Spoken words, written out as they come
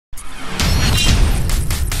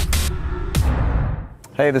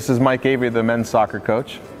Hey, this is Mike Avery, the men's soccer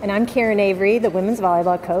coach. And I'm Karen Avery, the women's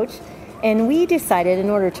volleyball coach. And we decided, in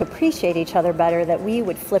order to appreciate each other better, that we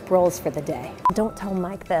would flip roles for the day. Don't tell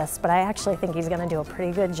Mike this, but I actually think he's going to do a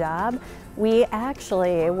pretty good job. We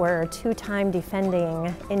actually were two-time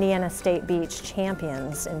defending Indiana State Beach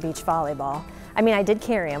champions in beach volleyball. I mean, I did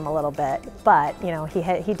carry him a little bit, but you know,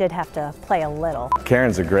 he did have to play a little.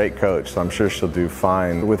 Karen's a great coach, so I'm sure she'll do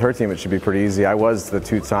fine. With her team, it should be pretty easy. I was the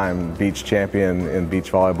two-time beach champion in beach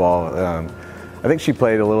volleyball. I think she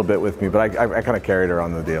played a little bit with me, but I kind of carried her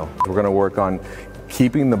on the deal. We're going to work on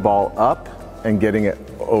keeping the ball up and getting it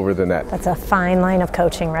over the net. That's a fine line of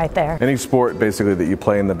coaching right there. Any sport basically that you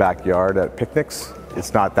play in the backyard at picnics,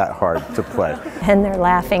 it's not that hard to play. And they're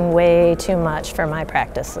laughing way too much for my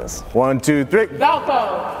practices. 1, 2, 3.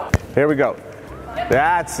 Valpo! Here we go.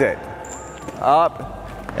 That's it. Up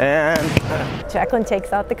and... Jacqueline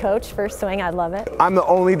takes out the coach, first swing, I love it. I'm the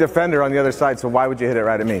only defender on the other side, so why would you hit it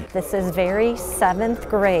right at me? This is very 7th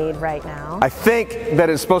grade right now. I think that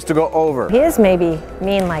it's supposed to go over. He is maybe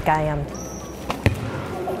mean like I am.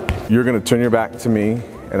 You're going to turn your back to me,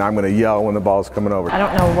 and I'm going to yell when the ball's coming over. I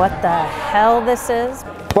don't know what the hell this is.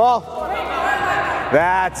 Ball.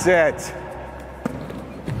 That's it.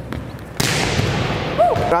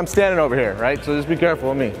 I'm standing over here, right? So just be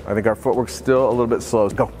careful of me. I think our footwork's still a little bit slow.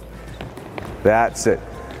 Go. That's it.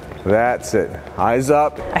 That's it. Eyes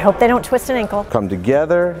up. I hope they don't twist an ankle. Come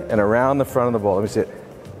together and around the front of the ball. Let me see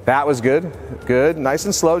it. That was good. Good. Nice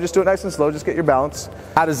and slow. Just do it nice and slow. Just get your balance.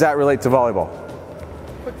 How does that relate to volleyball?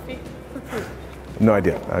 Quick feet. Quick feet. No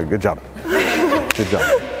idea. Good job. Good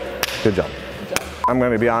job. Good job. I'm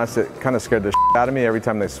going to be honest, it kind of scared the shit out of me every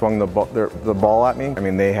time they swung the ball at me. I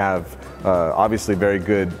mean, they have obviously very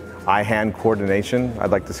good eye-hand coordination.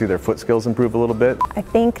 I'd like to see their foot skills improve a little bit. I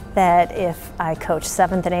think that if I coached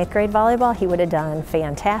 7th and 8th grade volleyball, he would have done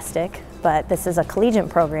fantastic. But this is a collegiate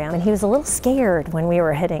program, and he was a little scared when we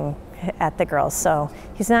were hitting at the girls, so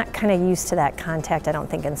he's not kind of used to that contact, I don't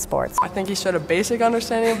think, in sports. I think he showed a basic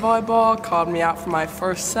understanding of volleyball, called me out for my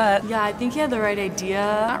first set. Yeah, I think he had the right idea.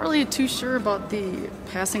 Not really too sure about the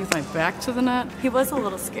passing with my back to the net. He was a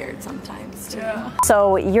little scared sometimes, too. Yeah.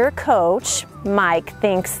 So your coach, Mike,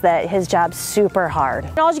 thinks that his job's super hard.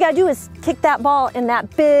 And all you gotta do is kick that ball in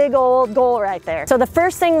that big old goal right there. So the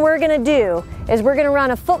first thing we're gonna do is we're gonna run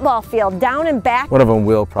a football field down and back. One of them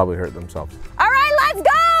will probably hurt themselves. All right, let's go!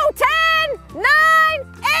 10, 9,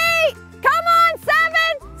 8, come on,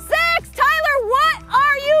 7, 6. Tyler, what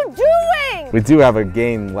are you doing? We do have a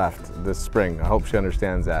game left this spring. I hope she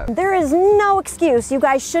understands that. There is no excuse. You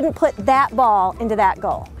guys shouldn't put that ball into that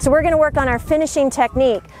goal. So we're gonna work on our finishing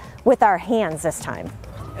technique with our hands this time.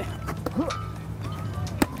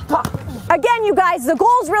 Again, you guys, the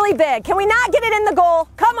goal's really big. Can we not get it in the goal?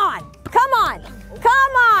 Come on, come on,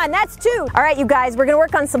 come on, that's 2. All right, you guys, we're gonna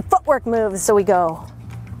work on some footwork moves. So we go.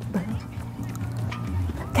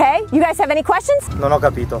 Okay, you guys have any questions? Non ho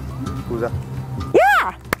capito. Scusa.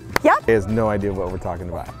 Yeah, yep. He has no idea what we're talking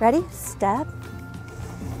about. Ready? Step,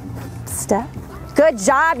 step. Good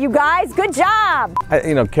job, you guys, good job.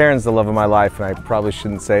 You know, Karen's the love of my life, and I probably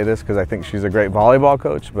shouldn't say this because I think she's a great volleyball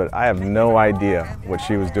coach, but I have no idea what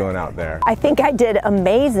she was doing out there. I think I did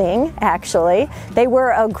amazing, actually. They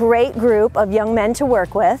were a great group of young men to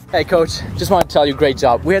work with. Hey coach, just want to tell you great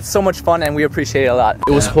job. We had so much fun and we appreciate it a lot.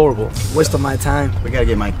 It was horrible. Waste of my time. We gotta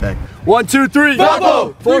get Mike back. 1, 2, 3.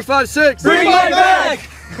 Valpo! 4, 5, 6. Bring Mike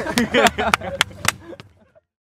back!